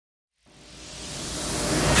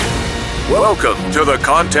Welcome to the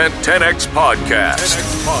Content 10X Podcast,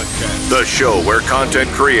 the show where content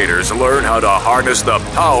creators learn how to harness the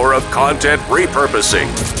power of content repurposing.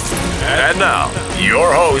 And now,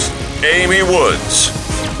 your host, Amy Woods.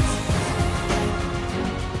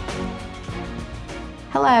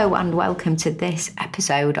 Hello and welcome to this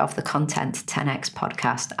episode of the Content 10X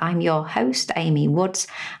podcast. I'm your host, Amy Woods,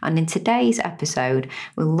 and in today's episode,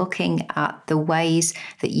 we're looking at the ways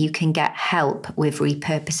that you can get help with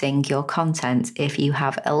repurposing your content if you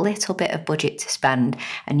have a little bit of budget to spend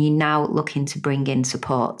and you're now looking to bring in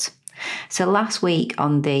support. So last week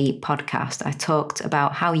on the podcast, I talked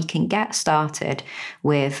about how you can get started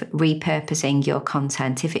with repurposing your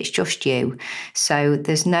content if it's just you. So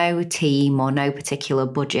there's no team or no particular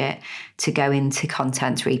budget to go into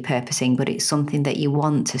content repurposing, but it's something that you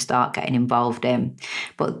want to start getting involved in.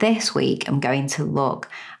 But this week, I'm going to look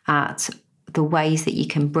at the ways that you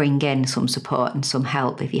can bring in some support and some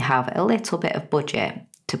help if you have a little bit of budget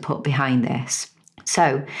to put behind this.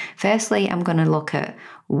 So firstly, I'm going to look at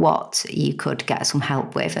what you could get some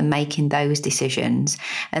help with and making those decisions.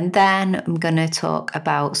 And then I'm going to talk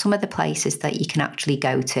about some of the places that you can actually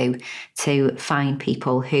go to find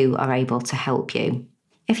people who are able to help you.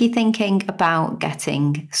 If you're thinking about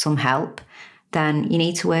getting some help, then you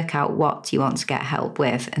need to work out what you want to get help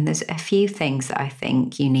with. And there's a few things that I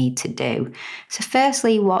think you need to do. So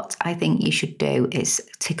firstly, what I think you should do is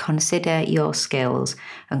to consider your skills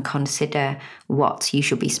and consider what you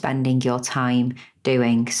should be spending your time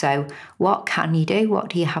doing. So what can you do? What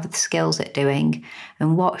do you have the skills at doing?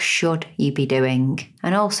 And what should you be doing?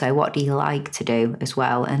 And also, what do you like to do as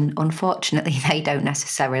well? And unfortunately, they don't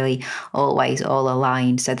necessarily always all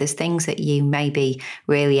align. So there's things that you maybe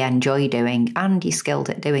really enjoy doing and you're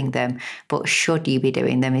skilled at doing them, but should you be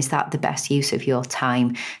doing them? Is that the best use of your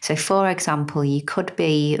time? So for example, you could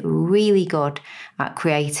be really good at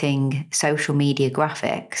creating social media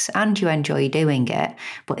graphics and you enjoy doing it,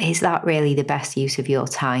 but is that really the best use of your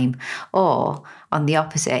time? Or on the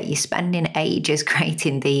opposite, you're spending ages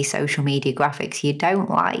creating these social media graphics, you don't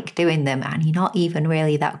like doing them and you're not even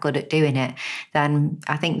really that good at doing it, then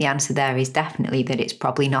I think the answer there is definitely that it's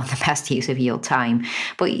probably not the best use of your time.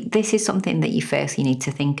 But this is something that you firstly need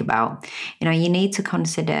to think about. You need to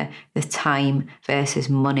consider the time versus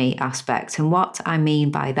money aspect. And what I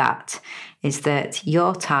mean by that is that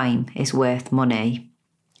your time is worth money.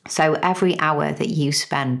 So every hour that you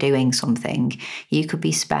spend doing something, you could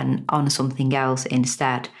be spent on something else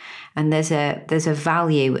instead. And there's a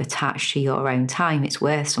value attached to your own time. It's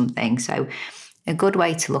worth something. So a good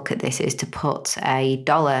way to look at this is to put a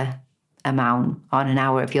dollar amount on an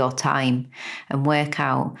hour of your time and work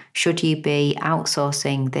out, should you be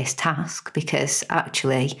outsourcing this task because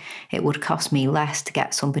actually it would cost me less to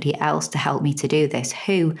get somebody else to help me to do this,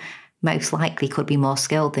 who most likely could be more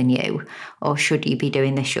skilled than you, or should you be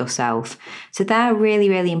doing this yourself? So they're really,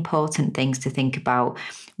 really important things to think about.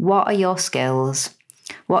 What are your skills?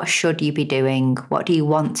 What should you be doing? What do you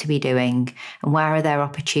want to be doing? And where are there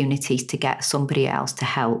opportunities to get somebody else to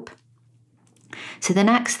help? So the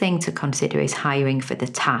next thing to consider is hiring for the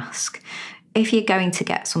task. If you're going to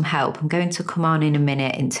get some help, I'm going to come on in a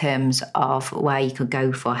minute in terms of where you could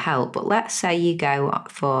go for help. But let's say you go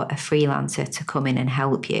for a freelancer to come in and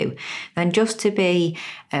help you, then just to be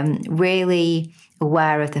really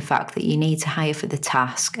aware of the fact that you need to hire for the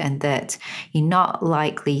task and that you're not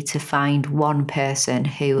likely to find one person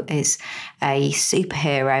who is a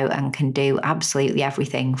superhero and can do absolutely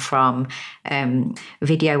everything from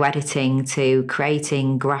video editing to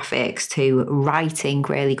creating graphics to writing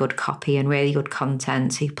really good copy and really good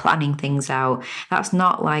content to planning things out. That's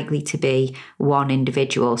not likely to be one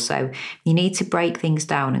individual. So you need to break things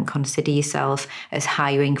down and consider yourself as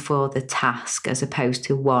hiring for the task as opposed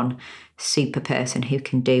to one super person who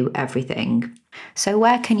can do everything. So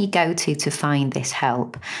where can you go to find this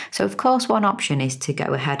help? So of course, one option is to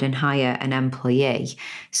go ahead and hire an employee.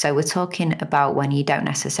 So we're talking about when you don't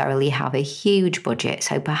necessarily have a huge budget.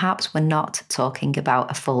 So perhaps we're not talking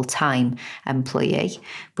about a full-time employee,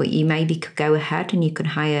 but you maybe could go ahead and you can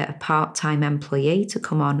hire a part-time employee to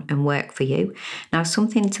come on and work for you. Now,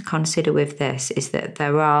 something to consider with this is that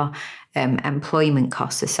there are employment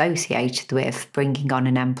costs associated with bringing on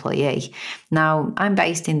an employee. Now, I'm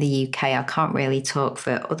based in the UK. I can't really talk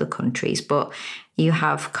for other countries, but You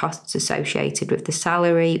have costs associated with the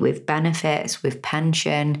salary, with benefits, with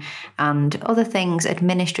pension, and other things,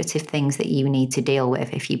 administrative things that you need to deal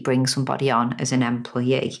with if you bring somebody on as an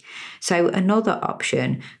employee. So another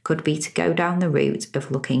option could be to go down the route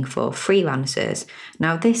of looking for freelancers.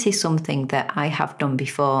 Now, this is something that I have done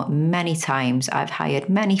before many times. I've hired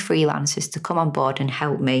many freelancers to come on board and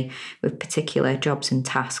help me with particular jobs and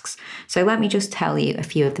tasks. So let me just tell you a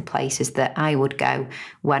few of the places that I would go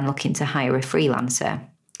when looking to hire a freelancer.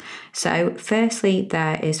 So firstly,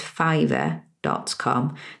 there is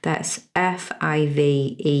Fiverr.com. That's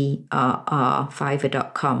Fiverr,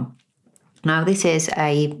 Fiverr.com. Now, this is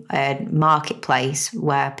a marketplace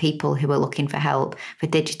where people who are looking for help for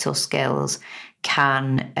digital skills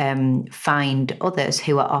can find others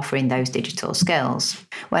who are offering those digital skills.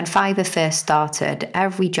 When Fiverr first started,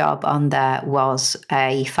 every job on there was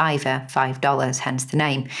a Fiverr, $5, hence the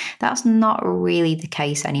name. That's not really the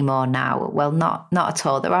case anymore now. Well, not at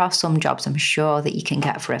all. There are some jobs I'm sure that you can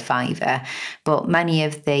get for a Fiverr, but many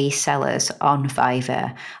of the sellers on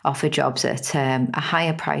Fiverr offer jobs at a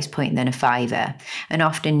higher price point than a Fiverr. And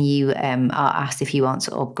often you are asked if you want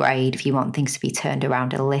to upgrade, if you want things to be turned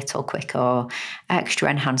around a little quicker, or extra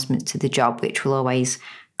enhancements to the job, which will always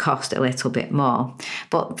cost a little bit more.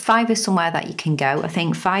 But Fiverr is somewhere that you can go. I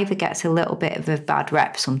think Fiverr gets a little bit of a bad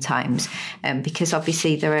rep sometimes because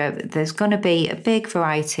obviously there's going to be a big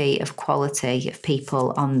variety of quality of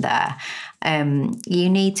people on there. You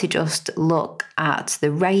need to just look at the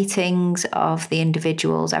ratings of the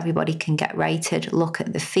individuals. Everybody can get rated. Look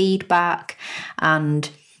at the feedback, and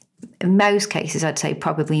in most cases, I'd say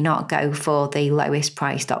probably not go for the lowest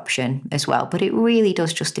priced option as well, but it really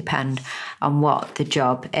does just depend on what the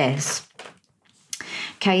job is.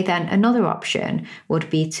 Okay, then another option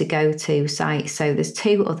would be to go to sites. So there's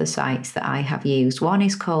two other sites that I have used. One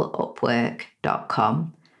is called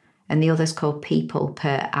Upwork.com and the other is called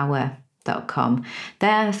peopleperhour.com.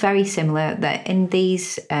 They're very similar. That in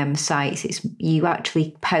these sites, you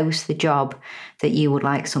actually post the job that you would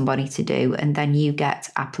like somebody to do, and then you get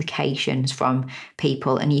applications from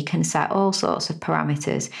people, and you can set all sorts of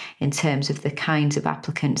parameters in terms of the kinds of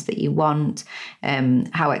applicants that you want,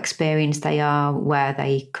 how experienced they are, where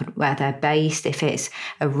they're based. If it's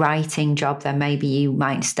a writing job, then maybe you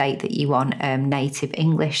might state that you want a native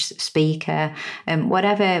English speaker,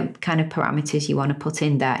 whatever kind of parameters you want to put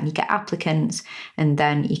in there, and you get applicants, and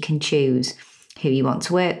then you can choose who you want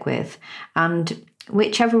to work with. And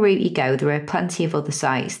whichever route you go, there are plenty of other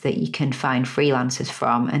sites that you can find freelancers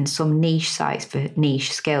from, and some niche sites for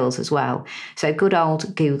niche skills as well. So good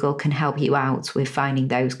old Google can help you out with finding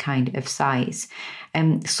those kind of sites.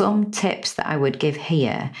 Some tips that I would give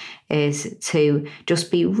here is to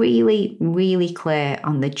just be really, really clear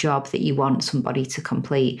on the job that you want somebody to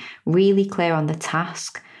complete, really clear on the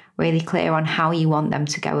task, really clear on how you want them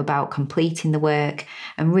to go about completing the work,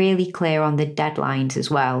 and really clear on the deadlines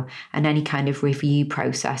as well, and any kind of review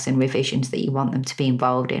process and revisions that you want them to be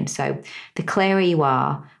involved in. So the clearer you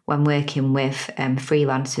are when working with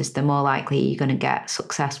freelancers, the more likely you're going to get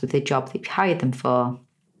success with the job that you've hired them for.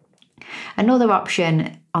 Another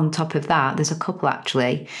option on top of that, there's a couple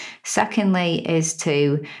actually. Secondly, is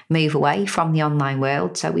to move away from the online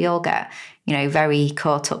world. So we all get very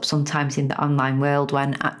caught up sometimes in the online world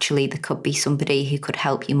when actually there could be somebody who could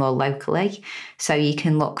help you more locally. So you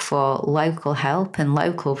can look for local help and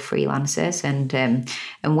local freelancers and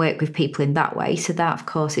work with people in that way. So that, of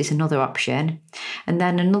course, is another option. And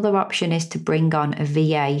then another option is to bring on a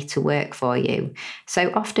VA to work for you.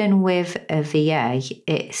 So often with a VA,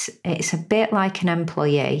 it's a bit like an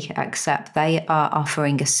employee, except they are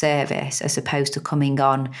offering a service as opposed to coming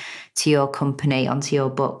on to your company, onto your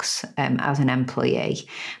books as an employee.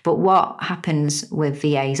 But what happens with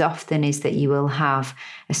VAs often is that you will have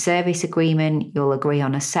a service agreement, you'll agree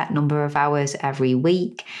on a set number of hours every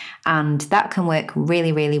week, and that can work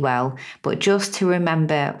really, really well. But just to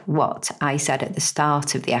remember what I said at the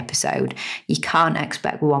start of the episode, you can't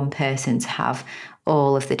expect one person to have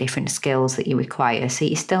all of the different skills that you require. So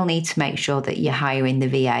you still need to make sure that you're hiring the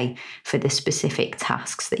VA for the specific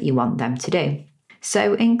tasks that you want them to do.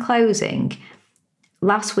 So in closing,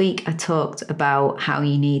 last week I talked about how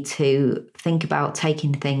you need to think about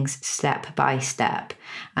taking things step by step.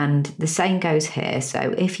 And the same goes here.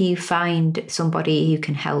 So if you find somebody who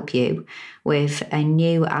can help you with a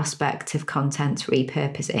new aspect of content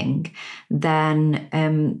repurposing, then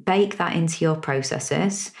bake that into your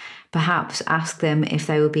processes. Perhaps ask them if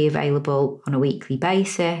they will be available on a weekly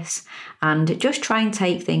basis, and just try and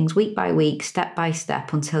take things week by week, step by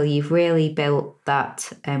step, until you've really built that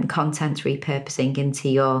content repurposing into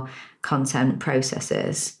your content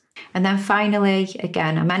processes. And then finally,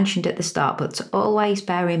 again, I mentioned at the start, but to always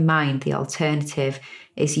bear in mind the alternative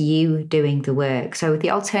is you doing the work. So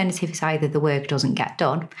the alternative is either the work doesn't get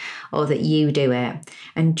done or that you do it.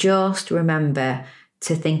 And just remember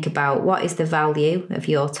to think about what is the value of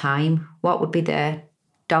your time, what would be the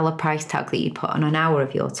dollar price tag that you'd put on an hour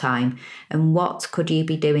of your time, and what could you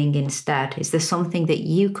be doing instead? Is there something that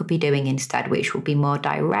you could be doing instead which will be more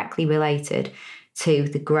directly related to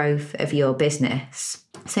the growth of your business?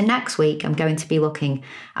 So next week, I'm going to be looking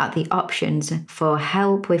at the options for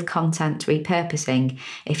help with content repurposing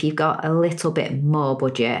if you've got a little bit more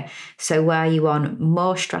budget. So where you want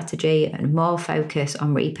more strategy and more focus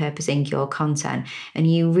on repurposing your content, and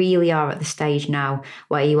you really are at the stage now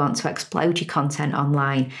where you want to explode your content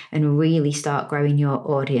online and really start growing your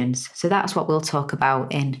audience. So that's what we'll talk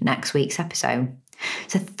about in next week's episode.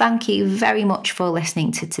 So thank you very much for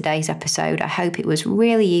listening to today's episode. I hope it was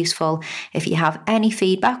really useful. If you have any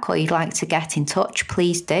feedback or you'd like to get in touch,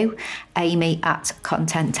 please do.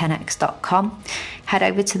 amy@content10x.com. Head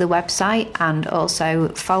over to the website and also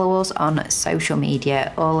follow us on social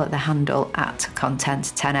media, all at the handle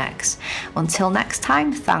 @content10x. Until next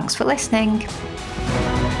time, thanks for listening.